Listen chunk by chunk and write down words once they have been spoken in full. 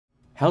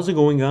How's it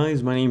going,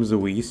 guys? My name is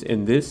Luis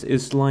and this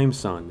is Slime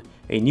Son,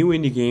 a new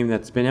indie game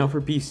that's been out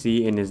for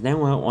PC and is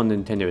now out on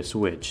Nintendo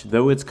Switch,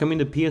 though it's coming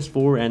to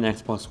PS4 and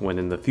Xbox One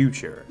in the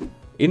future.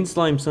 In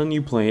Slime Son,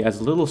 you play as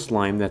a little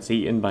slime that's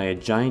eaten by a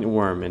giant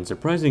worm, and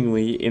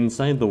surprisingly,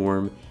 inside the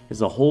worm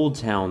is a whole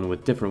town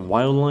with different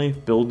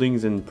wildlife,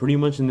 buildings, and pretty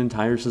much an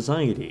entire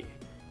society.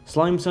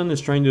 Slime Son is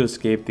trying to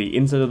escape the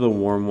inside of the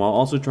worm while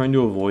also trying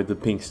to avoid the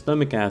pink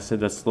stomach acid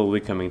that's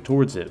slowly coming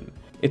towards him.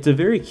 It's a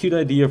very cute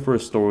idea for a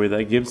story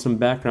that gives some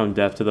background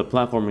depth to the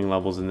platforming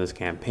levels in this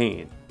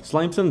campaign.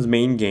 Slime Son's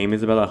main game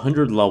is about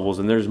 100 levels,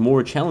 and there's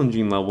more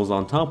challenging levels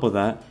on top of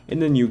that in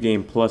the new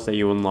game plus that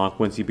you unlock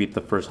once you beat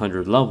the first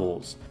 100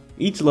 levels.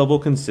 Each level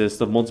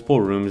consists of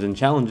multiple rooms and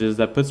challenges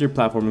that puts your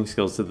platforming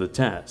skills to the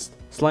test.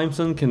 Slime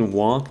Son can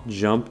walk,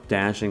 jump,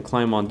 dash, and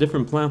climb on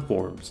different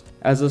platforms.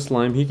 As a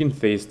slime, he can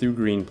phase through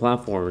green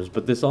platforms,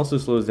 but this also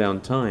slows down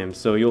time,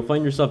 so you'll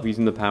find yourself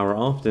using the power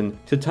often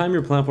to time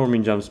your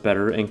platforming jumps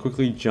better and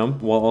quickly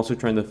jump while also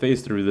trying to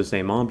phase through the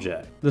same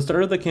object. The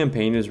start of the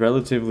campaign is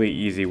relatively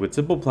easy with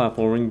simple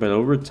platforming, but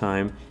over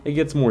time, it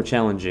gets more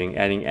challenging,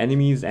 adding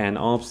enemies and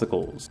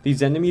obstacles.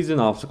 These enemies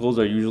and obstacles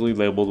are usually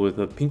labeled with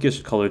a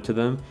pinkish color to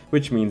them,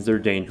 which means they're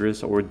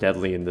dangerous or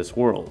deadly in this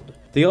world.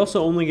 They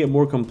also only get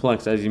more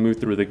complex as you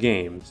move through the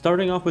game,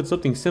 starting off with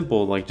something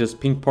simple like just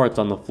pink parts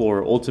on the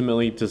floor,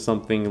 ultimately to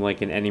something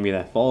like an enemy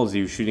that follows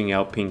you shooting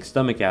out pink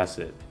stomach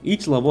acid.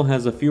 Each level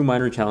has a few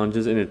minor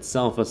challenges in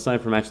itself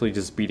aside from actually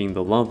just beating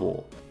the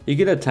level. You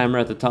get a timer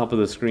at the top of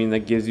the screen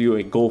that gives you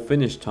a goal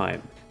finish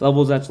time.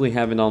 Levels actually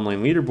have an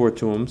online leaderboard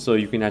to them, so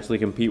you can actually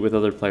compete with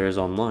other players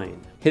online.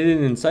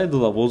 Hidden inside the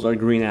levels are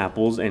green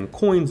apples and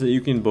coins that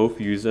you can both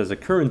use as a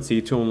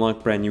currency to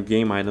unlock brand new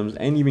game items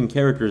and even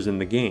characters in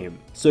the game.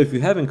 So if you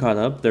haven't caught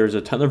up, there's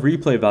a ton of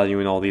replay value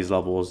in all these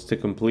levels to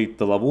complete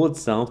the level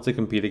itself, to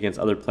compete against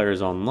other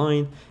players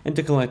online, and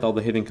to collect all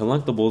the hidden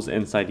collectibles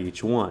inside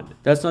each one.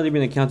 That's not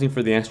even accounting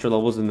for the extra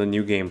levels in the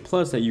new game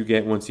plus that you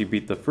get once you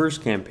beat the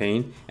first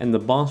campaign and the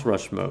boss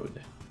rush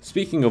mode.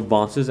 Speaking of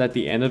bosses, at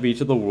the end of each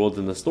of the worlds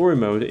in the story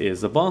mode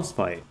is a boss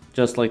fight.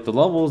 Just like the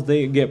levels,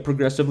 they get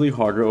progressively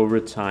harder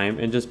over time,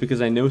 and just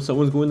because I know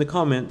someone's going to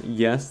comment,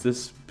 yes,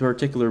 this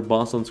particular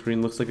boss on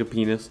screen looks like a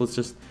penis, let's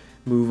just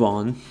move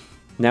on.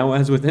 Now,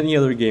 as with any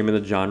other game in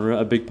the genre,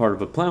 a big part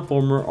of a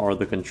platformer are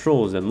the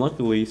controls, and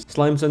luckily,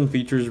 Slime Son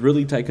features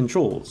really tight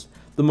controls.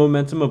 The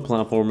momentum of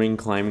platforming,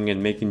 climbing,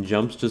 and making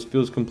jumps just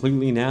feels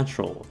completely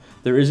natural.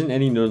 There isn't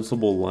any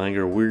noticeable lag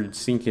or weird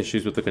sync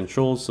issues with the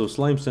controls, so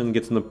Slime Son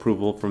gets an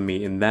approval from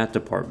me in that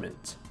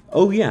department.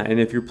 Oh yeah, and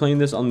if you're playing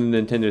this on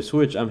the Nintendo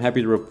Switch, I'm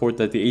happy to report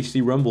that the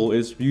HD Rumble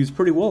is used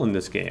pretty well in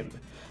this game.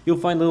 You'll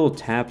find little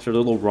taps or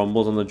little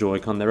rumbles on the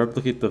Joy-Con that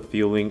replicate the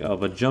feeling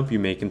of a jump you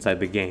make inside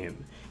the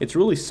game. It's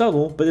really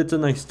subtle, but it's a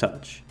nice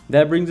touch.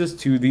 That brings us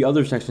to the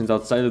other sections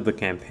outside of the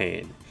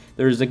campaign.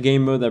 There is a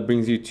game mode that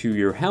brings you to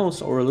your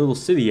house or a little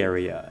city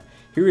area.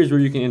 Here is where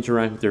you can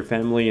interact with your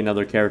family and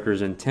other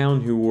characters in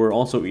town who were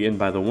also eaten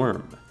by the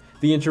worm.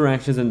 The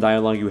interactions and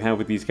dialogue you have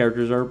with these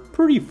characters are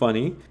pretty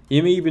funny.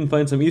 You may even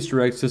find some Easter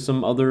eggs to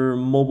some other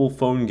mobile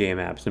phone game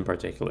apps in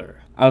particular.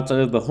 Outside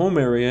of the home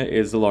area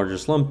is the larger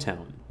slum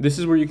town. This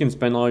is where you can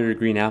spend all your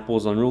green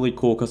apples on really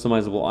cool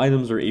customizable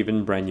items or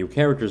even brand new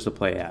characters to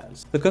play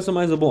as. The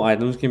customizable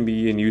items can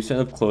be a new set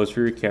of clothes for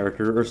your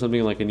character or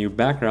something like a new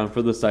background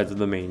for the sides of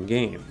the main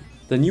game.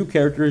 The new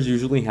characters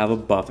usually have a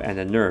buff and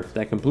a nerf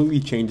that completely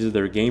changes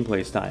their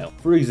gameplay style.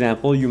 For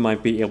example, you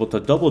might be able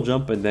to double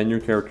jump and then your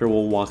character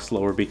will walk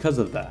slower because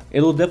of that.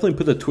 It'll definitely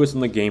put a twist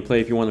on the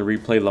gameplay if you want to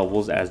replay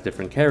levels as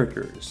different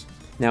characters.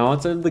 Now,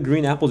 outside of the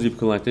green apples you've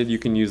collected, you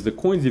can use the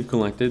coins you've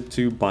collected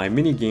to buy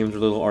mini games or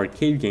little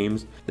arcade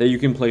games that you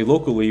can play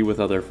locally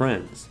with other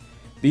friends.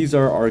 These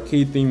are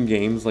arcade themed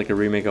games like a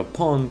remake of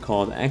Pong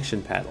called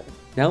Action Paddle.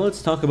 Now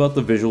let's talk about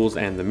the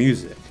visuals and the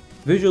music.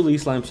 Visually,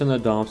 Slime Son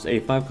adopts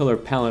a 5-color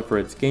palette for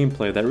its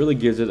gameplay that really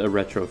gives it a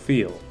retro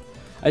feel.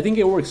 I think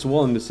it works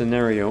well in this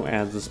scenario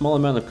as the small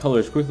amount of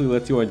colors quickly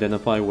lets you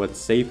identify what's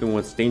safe and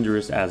what's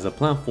dangerous as a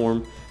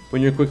platform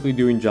when you're quickly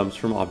doing jumps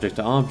from object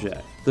to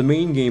object. The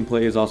main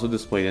gameplay is also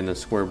displayed in a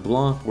square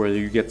block where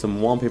you get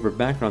some wallpaper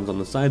backgrounds on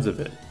the sides of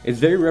it. It's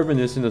very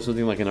reminiscent of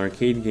something like an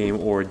arcade game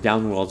or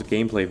Downwell's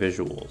gameplay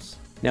visuals.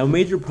 Now,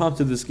 major props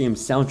to this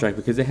game's soundtrack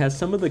because it has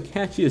some of the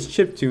catchiest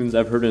chiptunes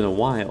I've heard in a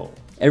while.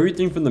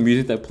 Everything from the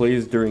music that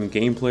plays during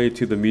gameplay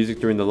to the music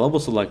during the level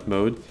select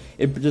mode,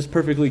 it just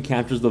perfectly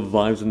captures the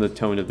vibes and the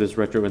tone of this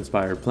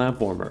retro-inspired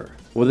platformer.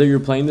 Whether you're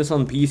playing this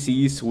on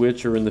PC,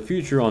 Switch, or in the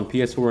future on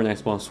PS4 and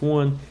Xbox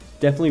One,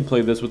 definitely play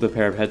this with a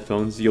pair of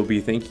headphones, you'll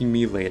be thanking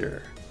me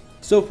later.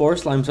 So far,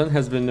 Slime Son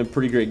has been a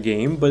pretty great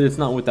game, but it's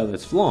not without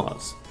its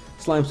flaws.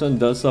 Slime Son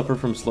does suffer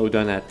from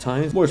slowdown at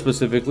times, more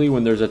specifically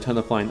when there's a ton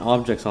of flying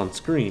objects on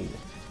screen.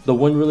 The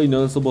one really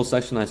noticeable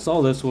section I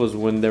saw this was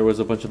when there was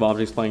a bunch of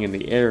objects flying in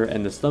the air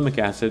and the stomach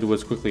acid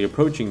was quickly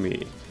approaching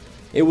me.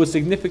 It was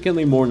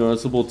significantly more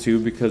noticeable too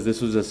because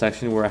this was a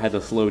section where I had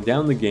to slow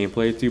down the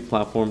gameplay to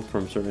platform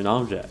from certain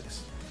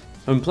objects.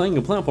 When playing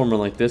a platformer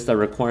like this that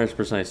requires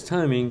precise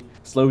timing,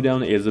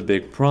 slowdown is a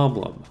big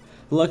problem.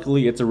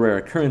 Luckily, it's a rare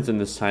occurrence in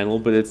this title,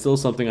 but it's still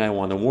something I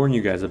want to warn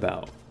you guys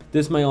about.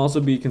 This might also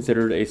be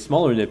considered a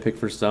smaller nitpick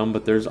for some,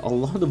 but there's a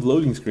lot of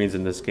loading screens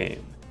in this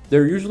game.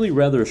 They're usually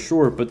rather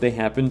short, but they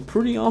happen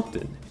pretty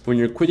often. When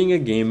you're quitting a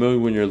game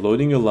mode, when you're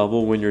loading a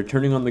level, when you're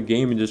turning on the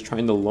game and just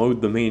trying to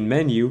load the main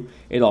menu,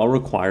 it all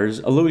requires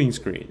a loading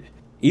screen.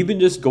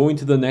 Even just going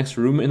to the next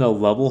room in a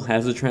level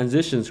has a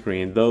transition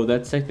screen, though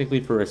that's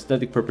technically for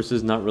aesthetic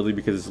purposes, not really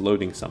because it's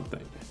loading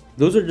something.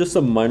 Those are just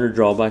some minor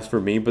drawbacks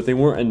for me, but they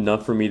weren't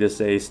enough for me to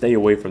say stay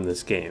away from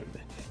this game.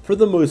 For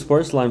the most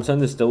part, Slime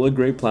Sun is still a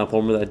great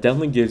platformer that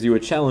definitely gives you a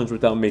challenge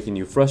without making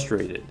you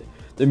frustrated.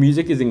 The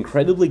music is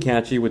incredibly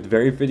catchy with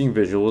very fitting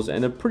visuals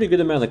and a pretty good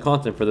amount of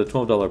content for the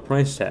 $12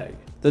 price tag.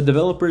 The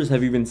developers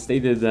have even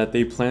stated that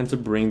they plan to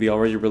bring the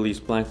already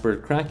released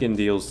Blackbird Kraken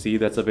DLC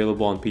that's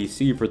available on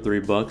PC for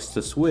 $3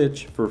 to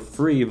Switch for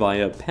free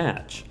via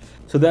patch.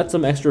 So that's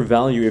some extra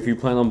value if you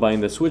plan on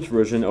buying the Switch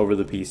version over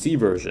the PC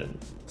version.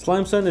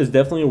 Slime Sun is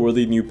definitely a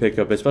worthy new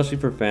pickup, especially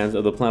for fans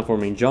of the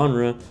platforming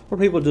genre, or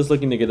people just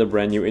looking to get a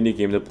brand new indie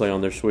game to play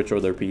on their Switch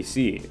or their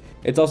PC.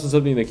 It's also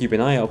something to keep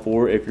an eye out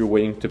for if you're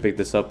waiting to pick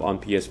this up on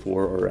PS4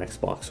 or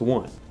Xbox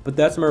One. But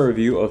that's my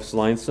review of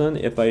Slime Sun.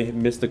 If I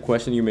missed a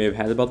question you may have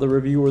had about the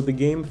review or the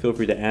game, feel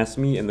free to ask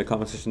me in the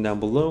comment section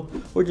down below,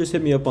 or just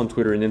hit me up on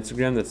Twitter and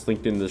Instagram that's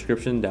linked in the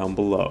description down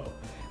below.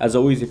 As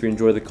always, if you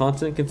enjoy the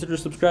content, consider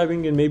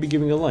subscribing and maybe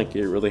giving a like.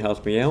 It really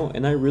helps me out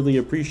and I really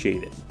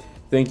appreciate it.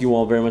 Thank you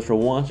all very much for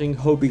watching,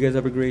 hope you guys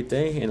have a great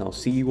day, and I'll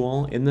see you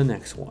all in the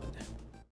next one.